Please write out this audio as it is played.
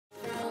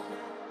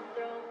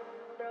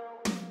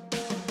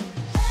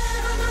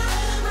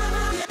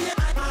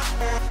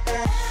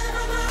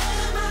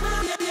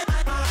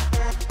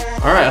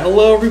Alright,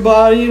 hello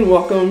everybody and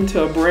welcome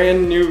to a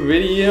brand new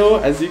video.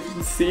 As you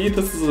can see,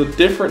 this is a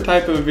different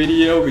type of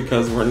video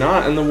because we're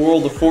not in the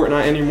world of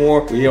Fortnite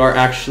anymore. We are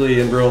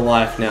actually in real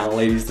life now,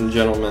 ladies and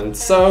gentlemen.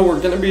 So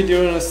we're going to be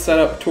doing a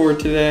setup tour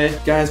today. You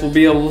guys will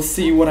be able to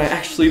see what I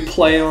actually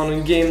play on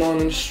and game on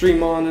and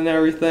stream on and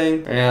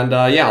everything. And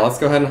yeah, let's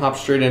go ahead and hop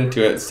straight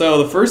into it.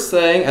 So the first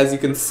thing, as you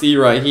can see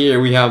right here,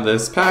 we have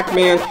this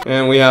Pac-Man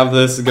and we have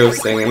this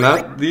ghost thing.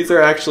 And these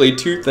are actually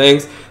two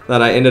things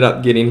that I ended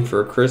up getting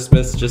for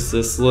Christmas, just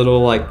this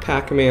little like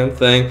Pac-Man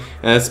thing,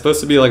 and it's supposed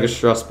to be like a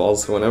stress ball,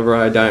 so whenever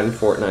I die in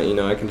Fortnite, you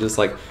know, I can just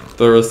like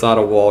throw this out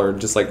a wall or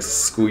just like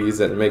squeeze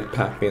it and make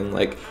Pac-Man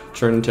like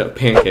turn into a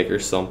pancake or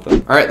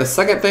something. Alright, the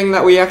second thing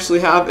that we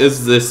actually have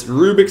is this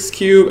Rubik's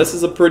Cube. This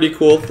is a pretty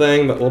cool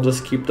thing, but we'll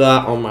just keep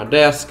that on my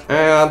desk.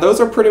 And those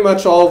are pretty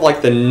much all of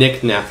like the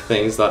knick-knack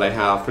things that I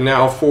have.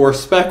 Now for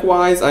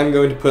spec-wise, I'm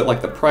going to put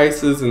like the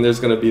prices, and there's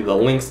going to be the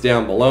links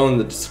down below in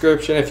the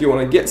description if you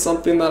want to get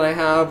something that I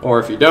have, or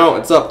if you don't,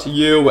 it's up to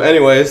you. But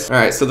anyways,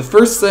 alright, so the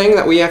first thing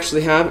that we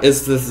actually have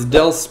is this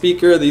Dell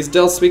speaker. These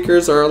Dell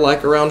speakers are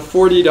like around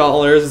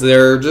 $40.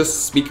 They're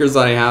just speakers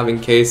that I have in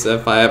case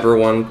if I ever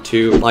want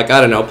to, like, I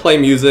don't know, play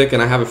music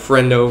and I have a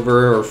friend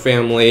over or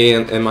family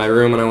in my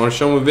room and I want to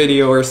show them a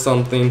video or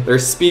something.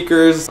 There's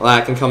speakers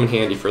that can come in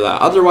handy for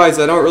that. Otherwise,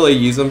 I don't really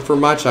use them for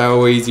much. I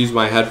always use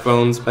my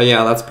headphones. But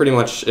yeah, that's pretty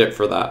much it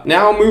for that.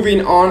 Now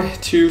moving on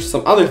to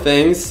some other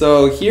things.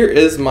 So here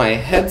is my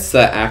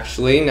headset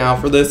actually. Now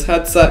for this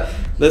headset,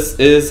 this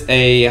is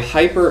a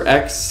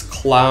HyperX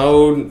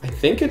Cloud. I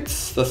think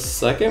it's the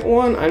second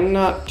one. I'm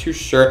not too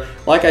sure.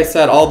 Like I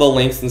said, all the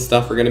links and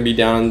stuff are going to be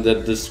down in the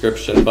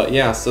description. But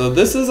yeah, so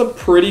this is a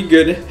pretty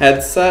good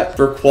headset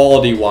for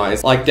quality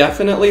wise. Like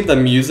definitely the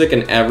music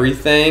and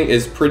everything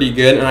is pretty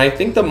good. And I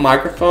think the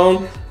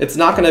microphone, it's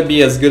not going to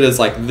be as good as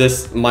like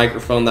this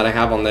microphone that I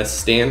have on this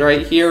stand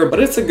right here, but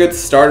it's a good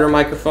starter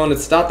microphone.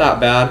 It's not that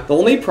bad. The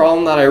only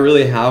problem that I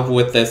really have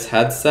with this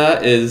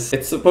headset is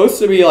it's supposed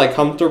to be like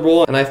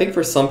comfortable, and I think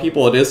for some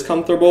people it is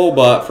comfortable,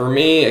 but for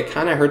me it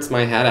kind of hurts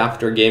my head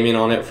after gaming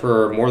on it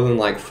for more than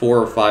like 4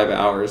 or 5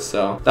 hours.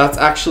 So that's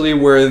actually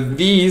where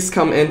these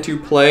come into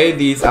play,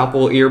 these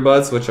Apple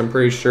earbuds, which I'm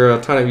pretty sure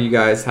a ton of you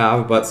guys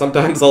have, but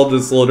sometimes I'll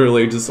just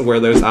literally just wear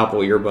those Apple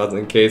earbuds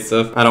in case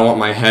if I don't want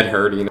my head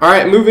hurting.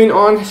 Alright, moving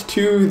on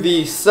to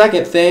the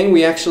second thing,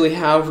 we actually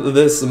have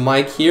this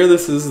mic here.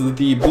 This is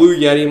the Blue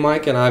Yeti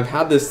mic, and I've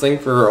had this thing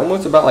for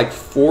almost about like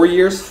 4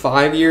 years,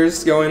 5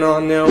 years going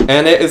on now,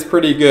 and it is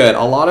pretty good.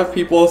 A lot of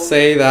people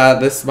say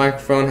that this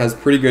microphone has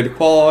pretty good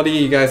quality.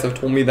 You guys have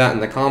told me that in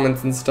the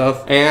comments and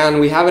stuff. And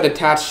we have it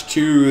attached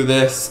to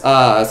this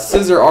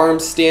scissor arm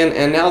stand,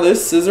 and now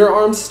this scissor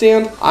arm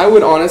stand, I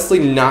would honestly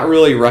not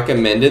really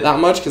recommend it that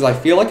much because I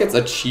feel like it's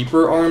a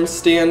cheaper arm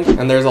stand,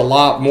 and there's a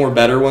lot more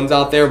better ones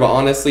out there, but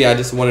honestly I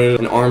just wanted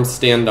an arm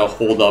stand to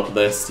hold up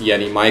this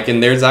Yeti mic,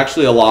 and there's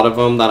actually a lot of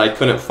them that I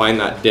couldn't find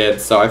that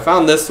did. So I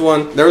found this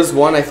one. There was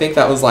one I think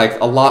that was like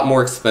a lot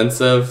more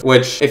expensive,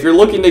 which if you're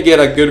looking to get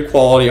a good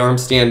quality arm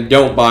stand,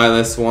 don't buy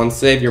this one.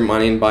 Save your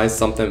money and buy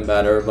something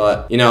better,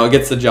 but you know, it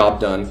gets the job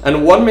done.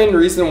 And one main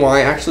reason why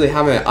I actually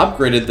haven't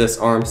upgraded this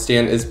arm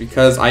stand is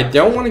because I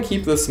don't want to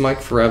keep this mic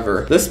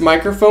forever. This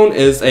microphone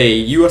is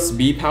a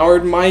USB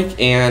powered mic,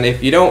 and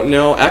if you don't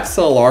know,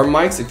 XLR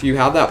mics, if you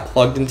have that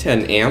plugged into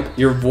an amp,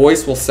 your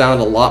voice will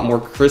sound a lot more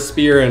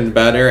crispier and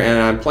better, and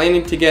I'm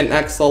planning to get an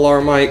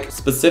XLR mic,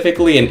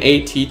 specifically an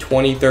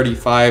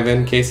AT2035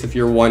 in case if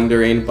you're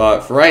wondering,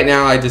 but for right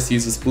now I just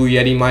use this Blue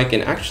Yeti mic,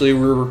 and actually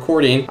we're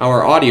recording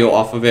our audio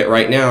off of it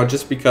right now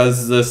just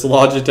because this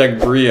Logitech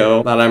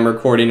Brio that I'm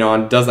recording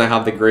on doesn't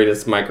have the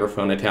greatest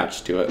microphone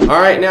attached to it.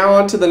 Alright, now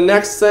on to the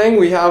next thing.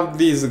 We have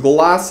these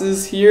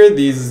glasses here,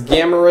 these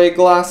gamma ray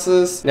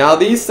glasses. Now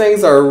these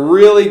things are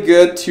really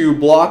good to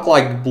block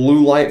like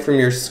blue light from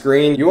your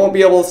screen. You won't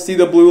be able to see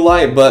the blue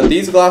light, but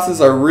these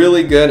glasses are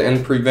really good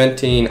in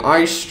preventing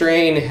eye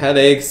strain,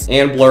 headaches,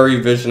 and blurry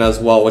vision as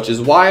well, which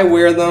is why I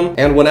wear them.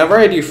 And whenever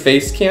I do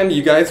face cam,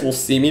 you guys will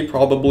see me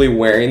probably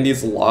wearing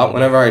these a lot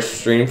whenever I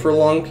stream for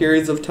long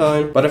periods of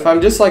time. But if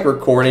I'm just like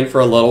recording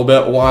for a little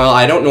bit while,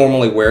 I don't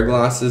normally wear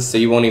glasses, so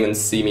you won't even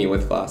see me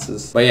with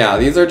glasses. But yeah,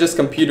 these are just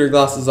computer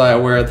glasses I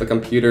wear at the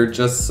computer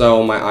just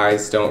so my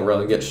eyes don't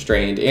really get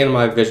strained and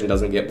my vision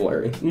doesn't get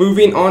blurry.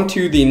 Moving on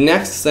to the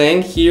next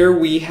thing, here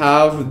we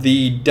have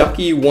the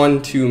Ducky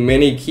 1-2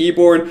 mini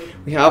keyboard.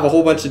 We have a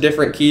whole bunch of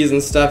different keys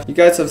and stuff. You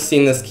guys have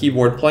seen this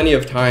keyboard plenty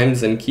of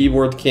times in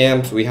keyboard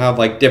cams. We have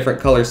like different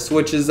color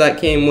switches that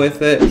came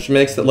with it, which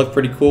makes it look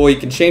pretty cool. You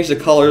can change the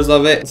colors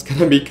of it. It's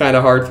gonna be kind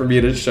of hard for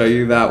me to show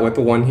you that with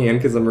one hand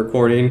because I'm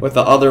recording with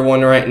the other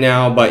one right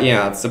now. But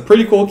yeah, it's a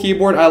pretty cool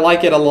keyboard. I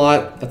like it a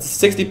lot. That's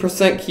a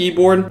 60%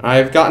 keyboard.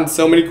 I've gotten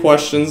so many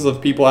questions of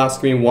people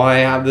asking me why I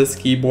have this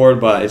keyboard,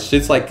 but it's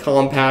just like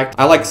compact.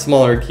 I like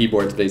smaller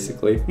keyboards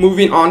basically.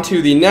 Moving on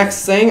to the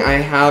next thing, I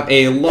have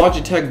a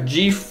Logitech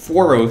G4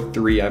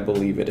 G403, I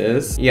believe it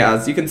is. Yeah,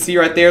 as you can see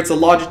right there, it's a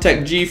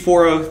Logitech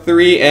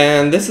G403,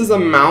 and this is a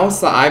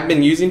mouse that I've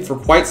been using for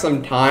quite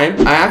some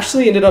time. I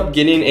actually ended up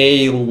getting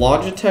a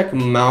Logitech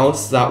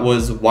mouse that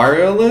was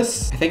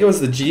wireless. I think it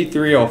was the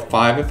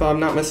G305 if I'm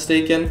not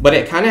mistaken, but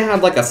it kind of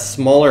had like a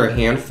smaller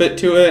hand fit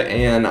to it,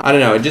 and I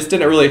don't know, it just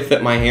didn't really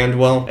fit my hand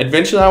well.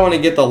 Eventually I want to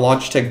get the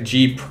Logitech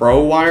G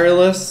Pro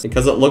wireless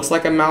because it looks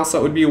like a mouse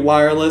that would be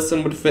wireless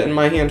and would fit in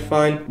my hand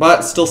fine,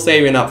 but still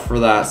saving up for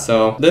that.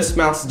 So this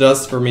mouse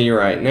does for me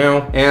right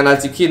now. And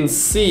as you can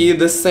see,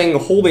 this thing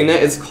holding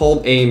it is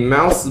called a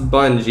mouse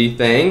bungee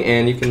thing,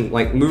 and you can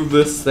like move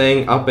this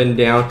thing up and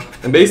down,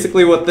 and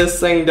basically what this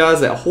thing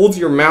does, it holds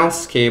your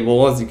mouse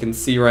cable, as you can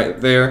see right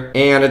there,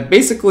 and it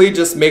basically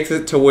just makes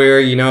it to where,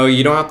 you know,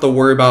 you don't have to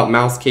worry about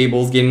mouse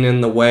cables getting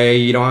in the way.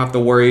 You don't have to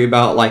worry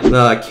about like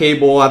the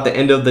cable at the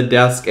end of the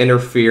desk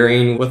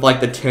interfering with like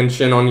the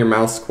tension on your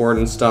mouse cord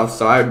and stuff.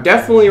 So I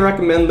definitely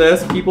recommend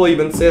this. People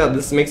even say that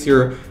this makes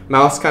your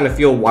mouse kind of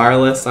feel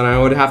wireless, and I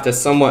would have to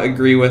somewhat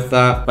agree with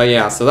that. But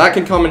yeah, so that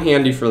can come in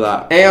handy for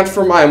that. And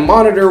for my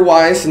monitor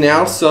wise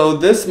now, so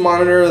this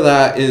monitor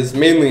that is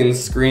mainly in the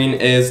screen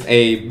is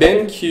a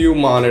BenQ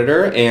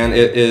monitor, and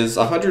it is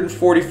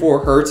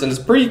 144 Hertz, and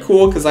it's pretty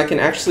cool because I can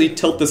actually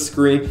tilt the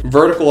screen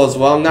vertical as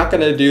well. I'm not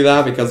going to do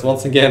that because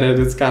once again it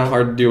is kind of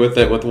hard to do with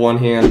it with one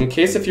hand. In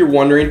case if you're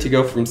wondering to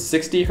go from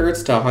 60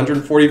 Hertz to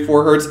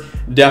 144 Hertz,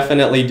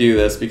 definitely do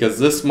this because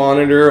this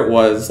monitor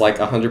was like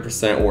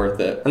 100%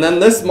 worth it. And then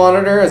this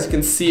monitor, as you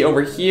can see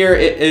over here,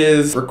 it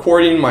is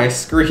recording my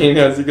screen.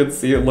 As you can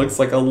see, it looks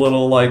like a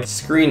little like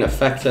screen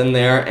effect in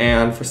there,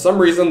 and for some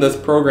reason this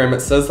program,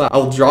 it says that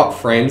I'll drop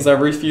frames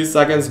every few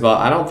seconds, but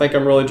I don't think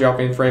I'm really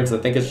dropping frames. I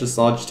think it's just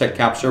Logitech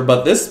capture.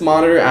 But this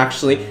monitor,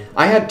 actually,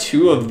 I had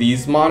two of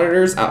these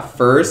monitors at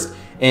first,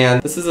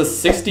 and this is a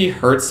 60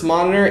 Hertz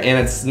monitor, and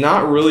it's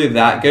not really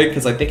that good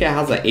because I think it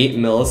has an 8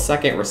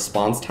 millisecond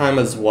response time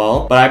as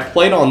well. But I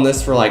played on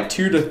this for like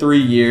 2 to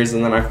 3 years,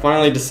 and then I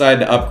finally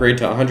decided to upgrade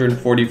to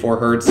 144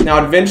 Hertz.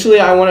 Now eventually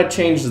I want to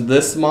change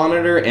this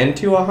monitor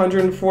into a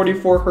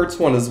 144 Hertz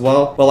one as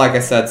well, but like I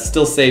said,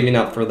 still saving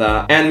up for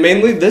that. And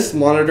mainly this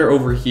monitor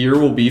over here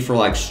will be for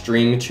like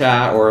stream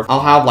chat, or I'll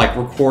have like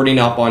recording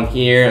up on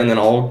here and then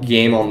I'll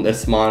game on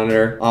this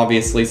monitor,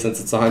 obviously since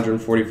it's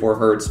 144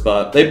 Hertz,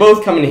 but they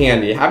both come in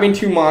handy. Having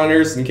two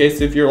monitors, in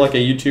case if you're like a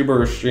YouTuber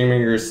or streaming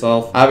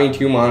yourself, having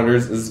two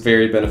monitors is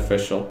very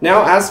beneficial.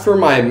 Now as for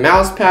my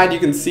mouse pad, you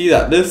can see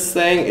that this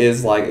thing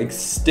is like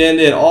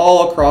extended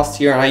all across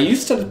here, and I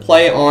used to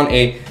play on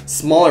a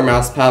smaller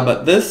mouse pad,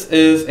 but this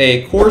is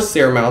a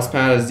Corsair mouse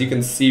pad, as you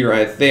can see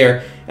right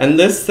there. And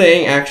this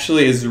thing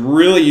actually is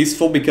really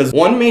useful because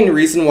one main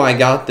reason why I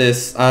got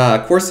this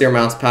Corsair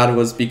mouse pad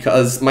was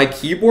because my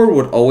keyboard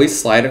would always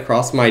slide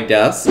across my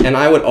desk, and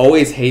I would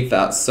always hate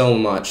that so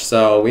much.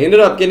 So we ended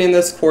up getting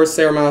this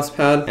Corsair mouse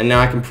pad, and now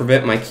I can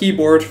prevent my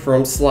keyboard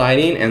from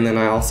sliding, and then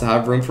I also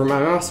have room for my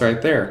mouse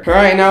right there.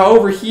 Alright, now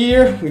over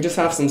here, we just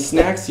have some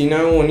snacks. You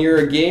know, when you're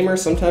a gamer,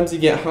 sometimes you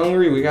get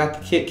hungry. We got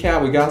the Kit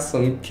Kat, we got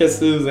some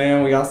Kisses,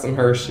 and we got some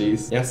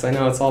Hershey's. Yes, I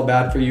know it's all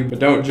bad for you, but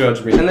don't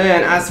judge me. And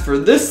then as for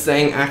this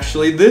thing,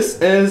 actually,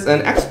 this is an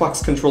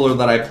Xbox controller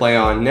that I play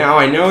on. Now,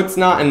 I know it's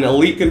not an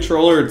elite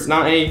controller, it's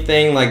not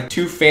anything like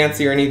too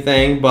fancy or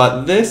anything,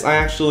 but this I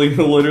actually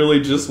literally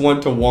just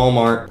went to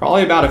Walmart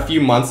probably about a few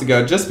months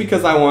ago just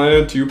because I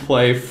wanted to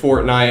play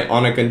Fortnite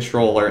on a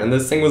controller, and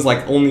this thing was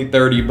like only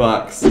 30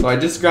 bucks. So I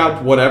just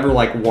grabbed whatever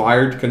like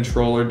wired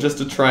controller just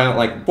to try out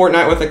like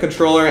Fortnite with a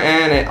controller,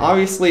 and it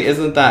obviously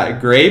isn't that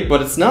great,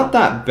 but it's not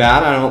that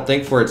bad, I don't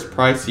think, for its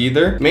price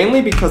either.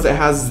 Mainly because it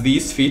has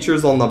these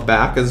features on the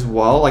back as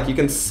well. Like you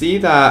can see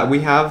that we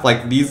have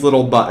like these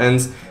little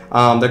buttons.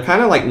 They're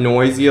kind of like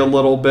noisy a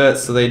little bit,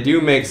 so they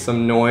do make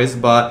some noise,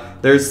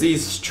 but there's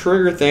these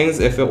trigger things,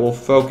 if it will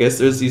focus,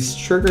 there's these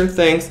trigger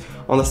things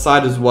on the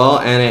side as well,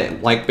 and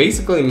it like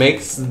basically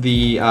makes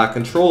the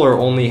controller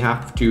only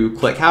have to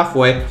click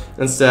halfway.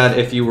 Instead,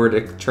 if you were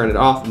to turn it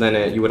off,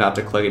 then you would have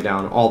to click it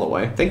down all the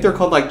way. I think they're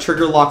called like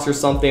trigger locks or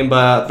something,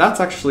 but that's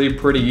actually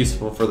pretty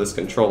useful for this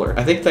controller.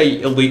 I think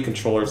the elite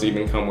controllers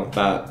even come with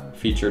that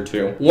feature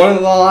too. One of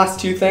the last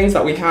two things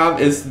that we have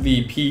is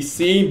the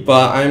PC,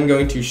 but I'm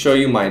going to show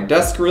you my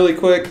desk really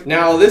quick.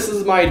 Now this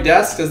is my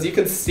desk. As you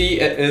can see,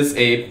 it is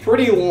a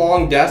pretty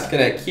long desk,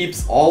 and it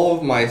keeps all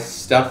of my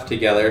stuff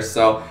together.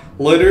 So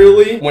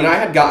literally, when I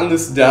had gotten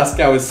this desk,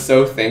 I was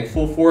so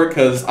thankful for it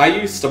because I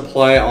used to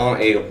play on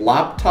a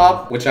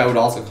laptop, which I would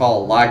also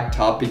call a lag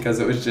top because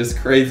it was just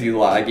crazy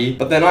laggy.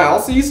 But then I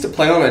also used to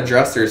play on a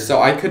dresser,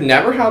 so I could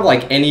never have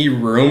like any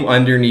room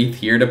underneath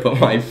here to put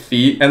my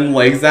feet and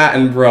legs at,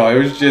 and bro,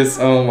 it was just,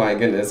 oh my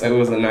goodness, it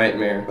was a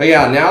nightmare. But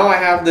yeah, now I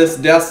have this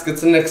desk.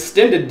 It's an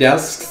extended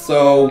desk,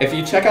 so if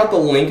you check out the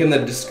link in the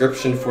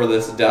description for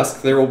this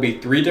desk, there will be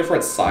 3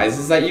 different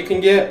sizes that you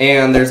can get,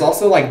 and there's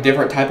also like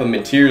different type of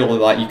material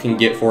that you can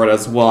get for it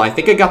as well. I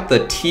think I got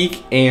the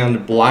teak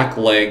and black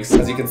legs,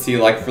 as you can see,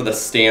 like for the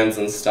stands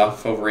and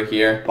stuff over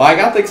here. But I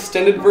got the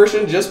extended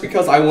version just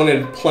because I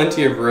wanted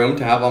plenty of room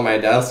to have on my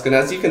desk, and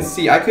as you can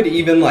see, I could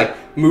even like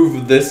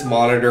move this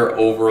monitor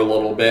over a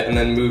little bit and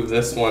then move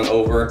this one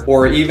over.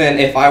 Or even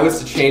if I was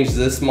to change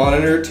this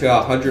monitor to a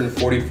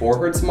 144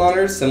 hertz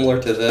monitor,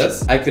 similar to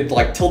this, I could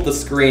like tilt the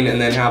screen and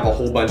then have a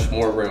whole bunch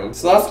more room.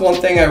 So that's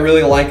one thing I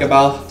really like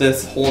about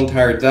this whole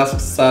entire desk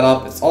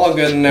setup. It's all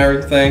good and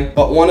everything,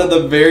 but one of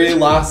the very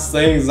last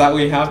things that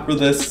we have for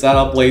this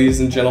setup, ladies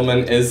and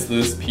gentlemen, is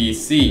this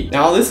PC.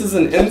 Now this is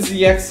an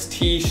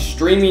NZXT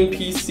streaming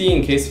PC,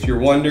 in case if you're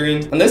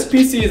wondering, and this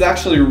PC is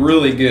actually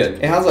really good.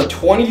 It has a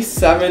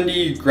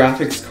 2070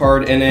 graphics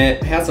card in it.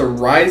 It has a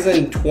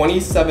Ryzen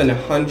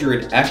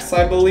 2700X,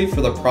 I believe,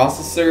 for the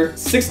processor.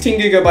 16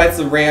 gigabytes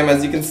of RAM.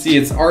 As you can see,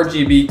 it's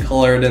RGB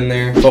colored in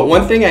there. But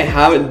one thing I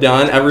haven't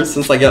done ever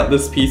since I got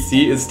this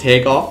PC is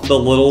take off the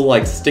little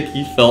like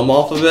sticky film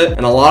off of it,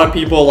 and a lot of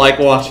people like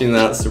watching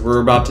that, so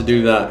we're about to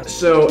do that.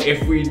 So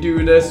if we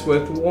do this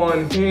with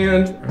one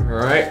hand, all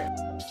right,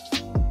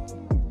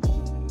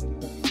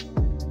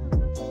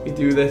 we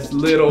do this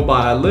little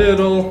by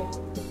little,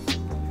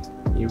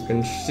 you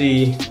can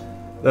see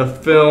the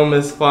film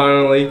is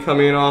finally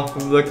coming off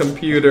of the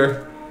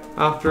computer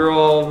after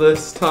all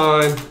this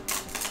time.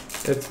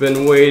 It's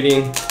been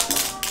waiting.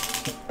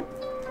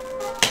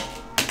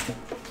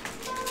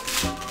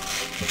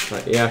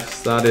 But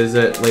yes, that is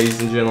it,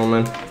 ladies and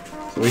gentlemen.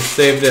 So we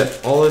saved it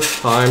all this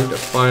time to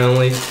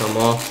finally come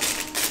off.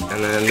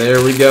 And then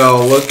there we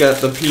go. Look at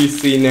the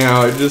PC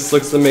now. It just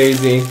looks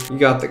amazing. You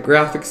got the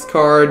graphics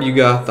card, you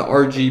got the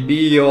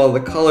RGB, all the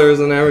colors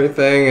and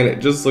everything, and it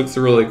just looks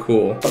really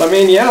cool. But I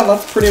mean, yeah,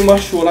 that's pretty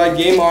much what I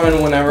game on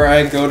and whenever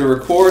I go to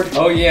record.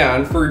 Oh yeah,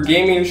 and for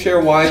gaming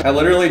chair wise, I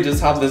literally just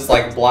have this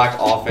like black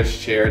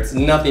office chair. It's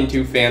nothing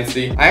too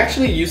fancy. I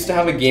actually used to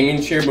have a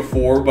gaming chair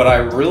before, but I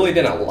really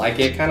didn't like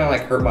it. Kind of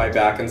like hurt my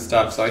back and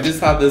stuff. So I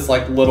just have this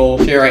like little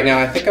chair right now.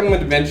 I think I'm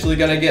eventually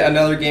gonna get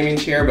another gaming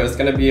chair, but it's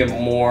gonna be a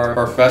more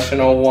professional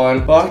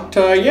one. But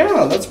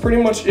yeah, that's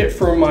pretty much it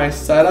for my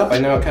setup. I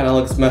know it kind of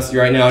looks messy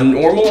right now.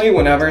 Normally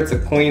whenever it's a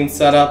clean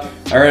setup,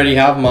 I already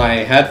have my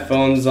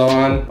headphones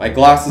on, my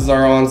glasses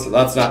are on, so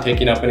that's not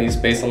taking up any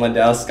space on the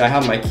desk. I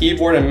have my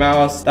keyboard and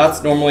mouse.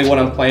 That's normally what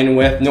I'm playing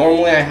with.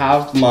 Normally I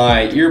have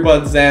my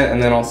earbuds in,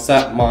 and then I'll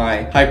set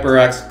my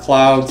HyperX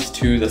clouds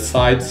to the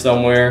side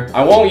somewhere.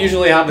 I won't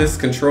usually have this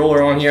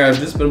controller on here. I've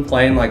just been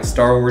playing like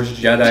Star Wars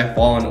Jedi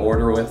Fallen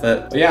Order with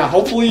it. But yeah,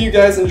 hopefully you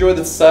guys enjoyed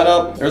the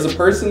setup. There's a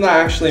person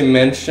that actually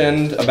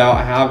mentioned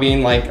about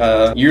having like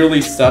a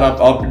yearly setup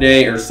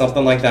update or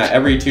something like that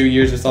every 2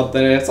 years or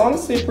something, and it's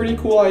honestly a pretty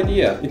cool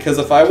idea, because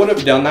if I would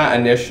have done that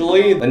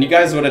initially, then you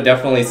guys would have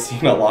definitely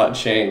seen a lot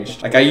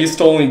changed. Like I used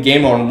to only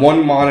game on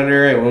one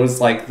monitor. It was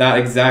like that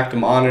exact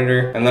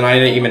monitor, and then I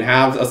didn't even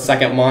have a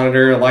second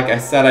monitor. Like I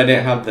said, I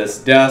didn't have this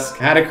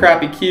desk. I had a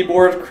crappy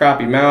keyboard,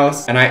 crappy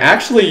mouse, and I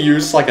actually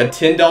used like a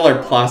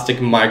 $10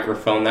 plastic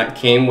microphone that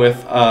came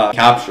with a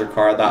capture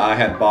card that I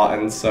had bought.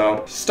 And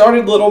so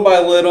started little by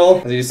little.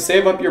 As you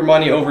save up your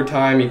money over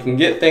time, you can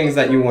get things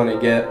that you want to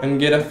get and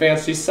get a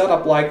fancy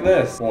setup like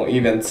this. Well,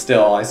 even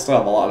still, I still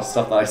have a lot of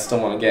stuff that I still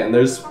want to get, and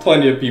there's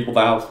plenty of people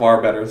that have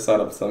far better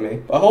setups than me.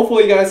 But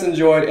hopefully you guys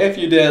enjoyed. If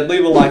you did,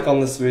 leave a like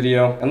on this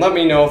video and let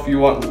me know if you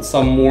want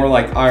some more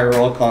like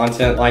IRL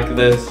content like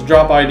this.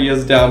 Drop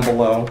ideas down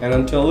below, and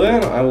until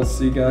then, I will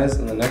see you guys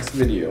in the next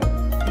video.